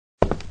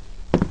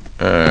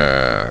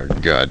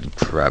God,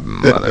 crab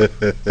mother.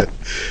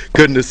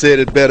 Couldn't have said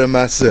it better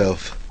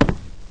myself.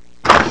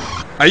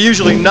 I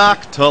usually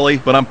knock, Tully,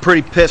 but I'm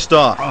pretty pissed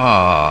off.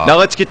 Now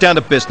let's get down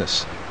to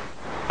business.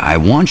 I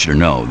want you to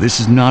know this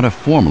is not a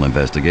formal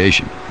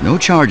investigation. No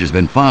charge has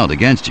been filed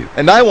against you.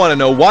 And I want to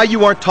know why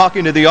you aren't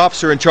talking to the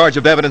officer in charge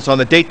of evidence on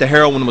the date the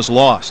heroin was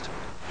lost.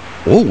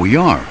 Oh, we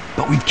are,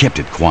 but we've kept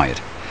it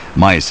quiet.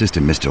 My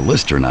assistant, Mr.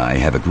 Lister, and I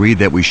have agreed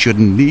that we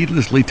shouldn't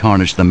needlessly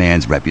tarnish the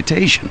man's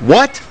reputation.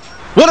 What?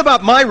 What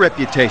about my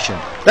reputation?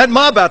 That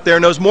mob out there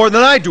knows more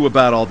than I do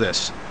about all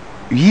this.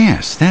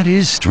 Yes, that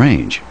is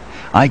strange.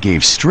 I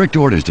gave strict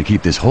orders to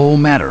keep this whole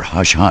matter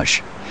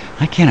hush-hush.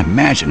 I can't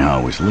imagine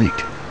how it was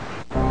leaked.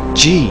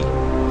 Gee,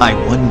 I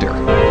wonder.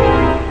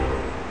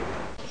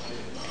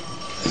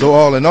 So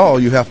all in all,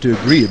 you have to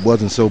agree it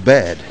wasn't so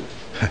bad.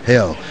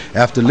 Hell,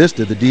 after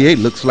Lister, the DA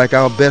looks like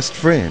our best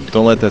friend.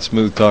 Don't let that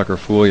smooth talker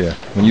fool you.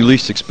 When you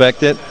least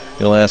expect it,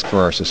 he'll ask for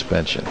our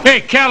suspension.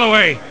 Hey,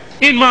 Calloway,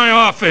 in my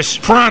office,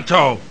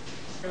 pronto.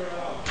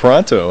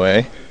 Pronto,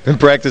 eh? Been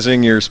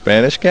practicing your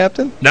Spanish,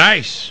 Captain?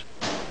 Nice.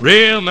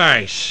 Real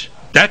nice.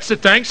 That's the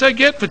thanks I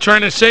get for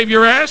trying to save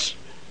your ass?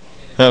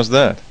 How's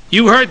that?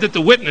 You heard that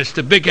the witness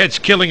to Big Head's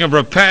killing of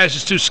Rapaz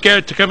is too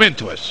scared to come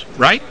into us,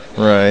 right?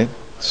 Right.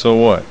 So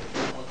what?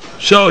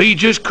 So he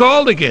just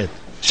called again.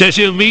 Says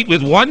he'll meet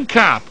with one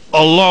cop,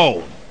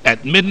 alone,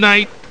 at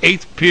midnight,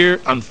 8th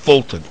Pier on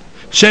Fulton.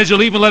 Says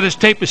he'll even let us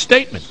tape a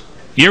statement.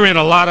 You're in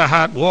a lot of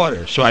hot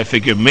water, so I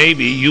figure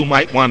maybe you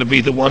might want to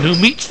be the one who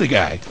meets the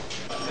guy.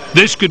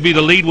 This could be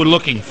the lead we're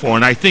looking for,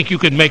 and I think you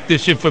could make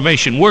this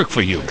information work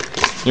for you.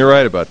 You're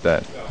right about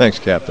that. Thanks,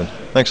 Captain.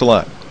 Thanks a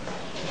lot.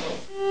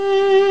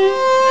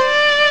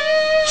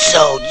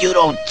 So, you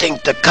don't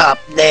think the cop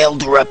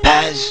nailed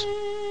Rapaz?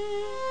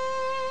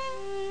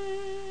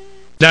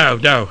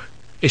 No.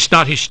 It's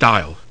not his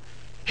style.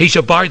 He's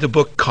a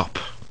by-the-book cop.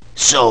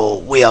 So,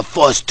 we are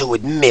forced to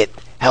admit,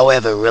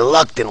 however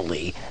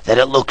reluctantly, that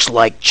it looks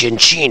like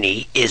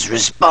Ciancini is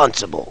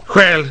responsible.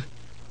 Well,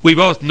 we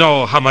both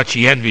know how much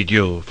he envied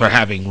you for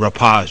having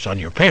Rapaz on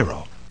your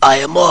payroll. I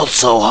am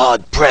also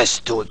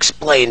hard-pressed to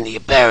explain the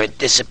apparent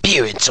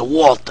disappearance of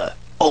Walter.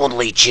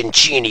 Only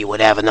Ciancini would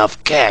have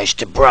enough cash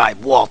to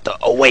bribe Walter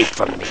away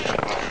from me.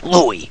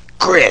 Louis,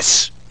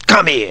 Chris,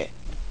 come here.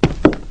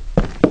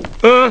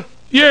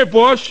 Yeah,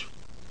 boss.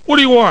 What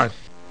do you want?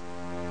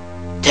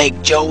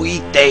 Take Joey,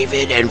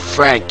 David, and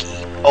Frankie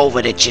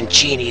over to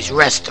Ciancini's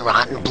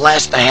restaurant and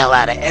blast the hell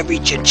out of every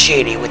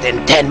Ciancini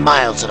within 10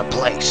 miles of the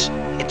place.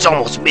 It's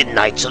almost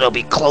midnight, so they'll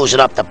be closing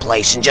up the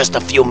place in just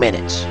a few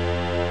minutes.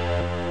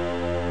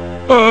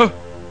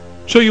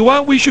 So you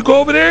want we should go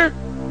over there?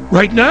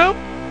 Right now?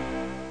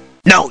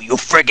 No, you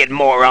friggin'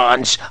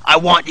 morons! I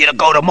want you to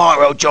go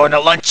tomorrow during the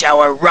lunch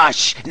hour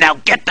rush. Now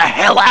get the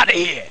hell out of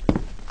here!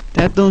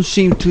 That don't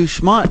seem too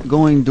smart,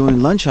 going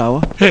during lunch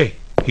hour. Hey,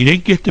 he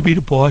didn't get to be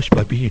the boss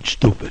by being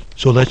stupid.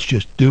 So let's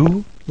just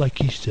do like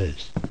he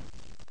says.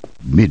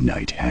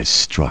 Midnight has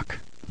struck,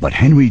 but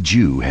Henry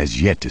Jew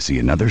has yet to see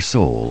another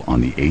soul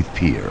on the 8th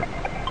Pier.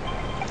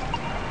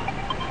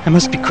 I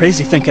must be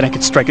crazy thinking I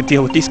could strike a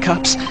deal with these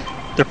cops.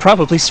 They're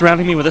probably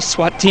surrounding me with a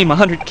SWAT team,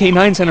 100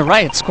 K9s, and a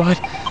riot squad.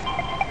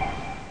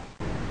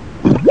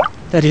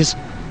 That is,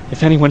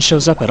 if anyone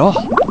shows up at all.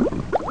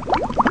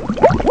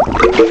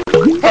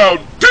 How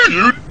do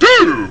you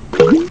do?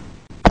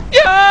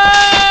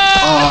 Yeah!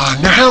 Oh,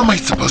 now how am I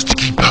supposed to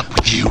keep up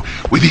with you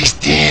with these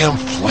damn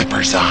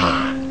flippers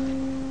on?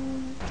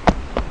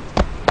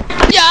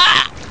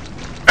 Yeah!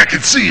 I can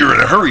see you're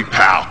in a hurry,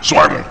 pal, so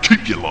I won't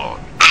keep you long.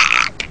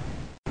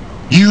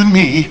 You and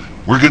me,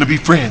 we're gonna be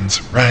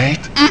friends, right?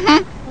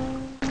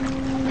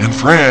 Mm-hmm. And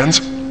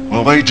friends,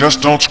 well, they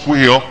just don't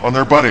squeal on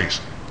their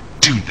buddies,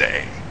 do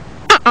they?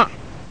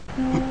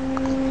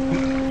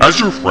 As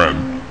your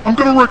friend, I'm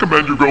gonna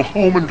recommend you go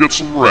home and get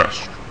some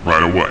rest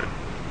right away.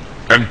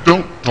 And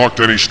don't talk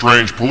to any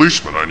strange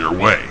policemen on your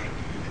way.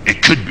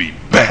 It could be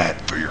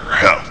bad for your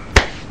health.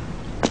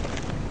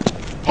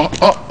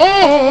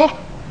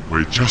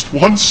 Wait just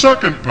 1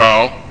 second,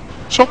 pal.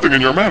 Something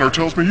in your manner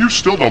tells me you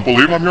still don't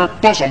believe I'm your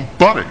bosom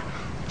buddy.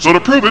 So to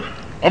prove it,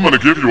 I'm gonna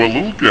give you a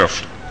little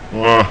gift.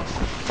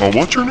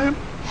 What's your name?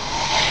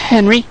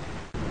 Henry.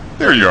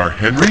 There you are,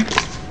 Henry.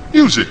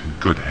 Use it in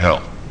good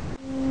health.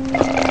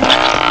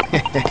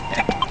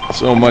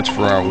 So much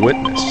for our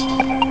witness.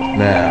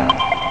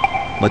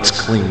 Now, let's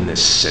clean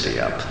this city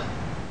up.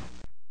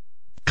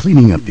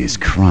 Cleaning up this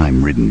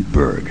crime-ridden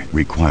burg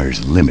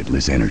requires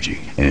limitless energy,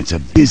 and it's a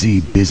busy,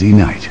 busy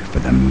night for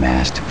the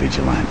masked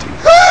vigilante.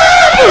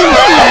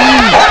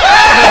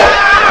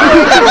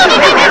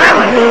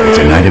 It's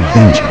a night of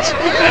vengeance,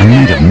 a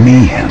night of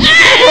mayhem,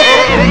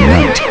 a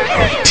night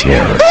of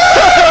terror.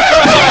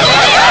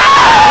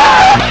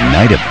 A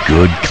night of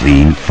good,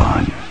 clean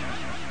fun.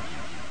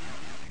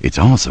 It's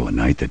also a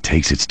night that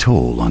takes its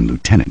toll on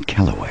Lieutenant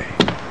Calloway.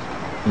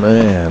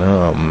 Man,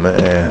 oh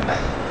man.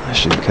 I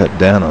should cut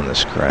down on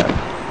this crap.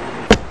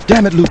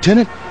 Damn it,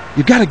 Lieutenant.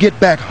 You gotta get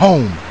back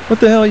home. What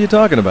the hell are you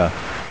talking about?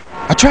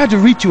 I tried to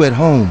reach you at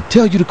home,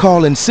 tell you to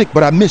call in sick,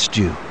 but I missed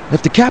you.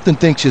 If the captain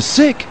thinks you're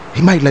sick,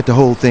 he might let the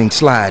whole thing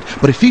slide.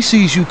 But if he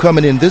sees you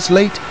coming in this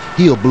late,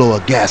 he'll blow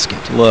a gasket.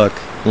 Look,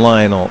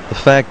 Lionel, the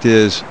fact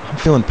is, I'm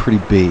feeling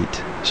pretty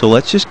beat. So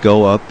let's just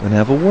go up and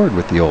have a word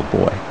with the old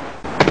boy.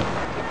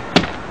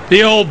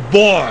 The old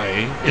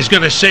boy is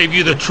going to save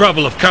you the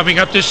trouble of coming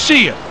up to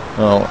see him.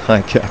 Oh,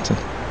 hi, Captain.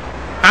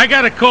 I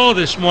got a call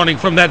this morning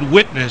from that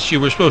witness you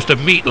were supposed to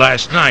meet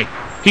last night.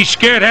 He's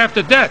scared half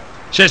to death.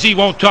 Says he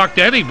won't talk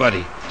to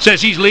anybody.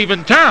 Says he's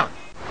leaving town.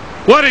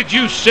 What did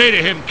you say to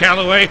him,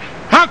 Calloway?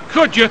 How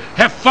could you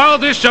have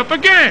followed this up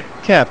again?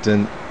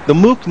 Captain, the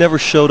mook never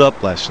showed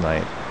up last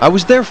night. I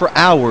was there for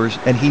hours,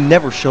 and he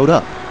never showed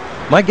up.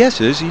 My guess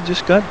is he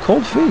just got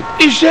cold feet.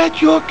 Is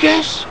that your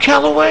guess,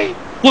 Calloway?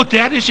 Well,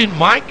 that isn't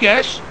my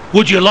guess.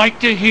 Would you like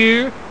to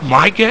hear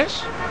my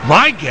guess?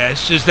 My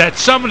guess is that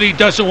somebody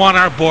doesn't want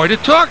our boy to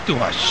talk to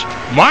us.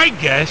 My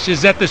guess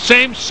is that the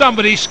same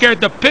somebody scared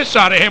the piss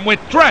out of him with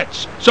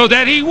threats so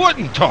that he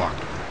wouldn't talk.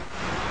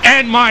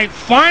 And my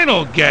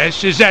final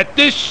guess is that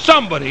this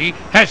somebody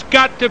has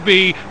got to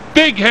be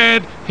Big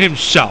Head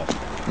himself.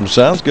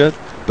 Sounds good.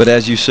 But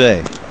as you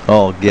say,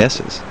 all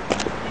guesses.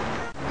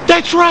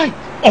 That's right.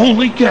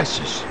 Only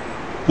guesses.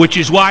 Which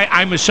is why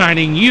I'm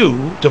assigning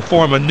you to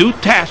form a new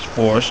task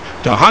force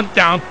to hunt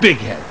down Big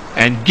Head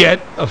and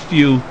get a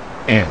few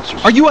answers.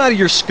 Are you out of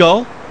your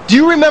skull? Do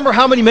you remember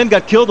how many men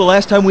got killed the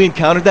last time we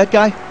encountered that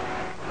guy?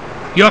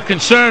 Your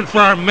concern for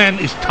our men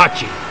is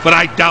touchy, but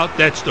I doubt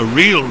that's the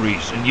real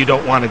reason you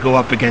don't want to go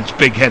up against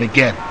Big Head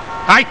again.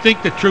 I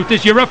think the truth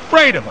is you're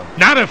afraid of him.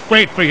 Not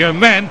afraid for your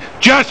men,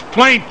 just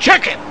plain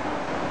chicken.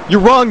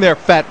 You're wrong there,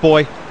 fat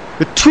boy.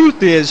 The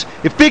truth is,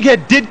 if Big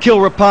Head did kill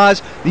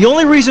Rapaz, the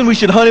only reason we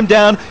should hunt him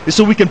down is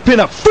so we can pin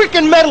a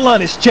freaking medal on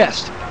his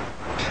chest.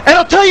 And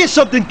I'll tell you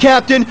something,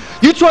 Captain.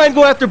 You try and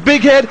go after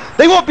Big Head,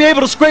 they won't be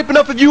able to scrape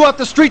enough of you off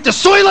the street to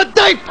soil a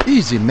diaper.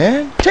 Easy,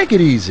 man. Take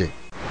it easy.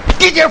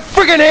 Get your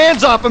friggin'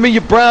 hands off of me,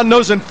 you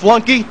brown-nosing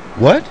flunky!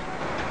 What?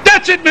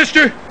 That's it,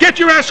 mister! Get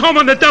your ass home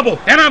on the double,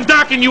 and I'm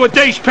docking you a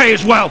day's pay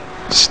as well!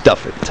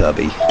 Stuff it,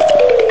 Tubby.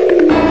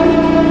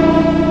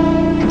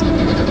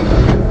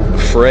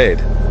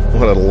 Afraid.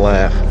 What a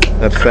laugh.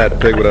 That fat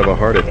pig would have a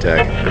heart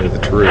attack, to hear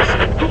the truth.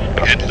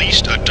 At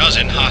least a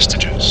dozen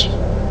hostages.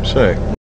 Say,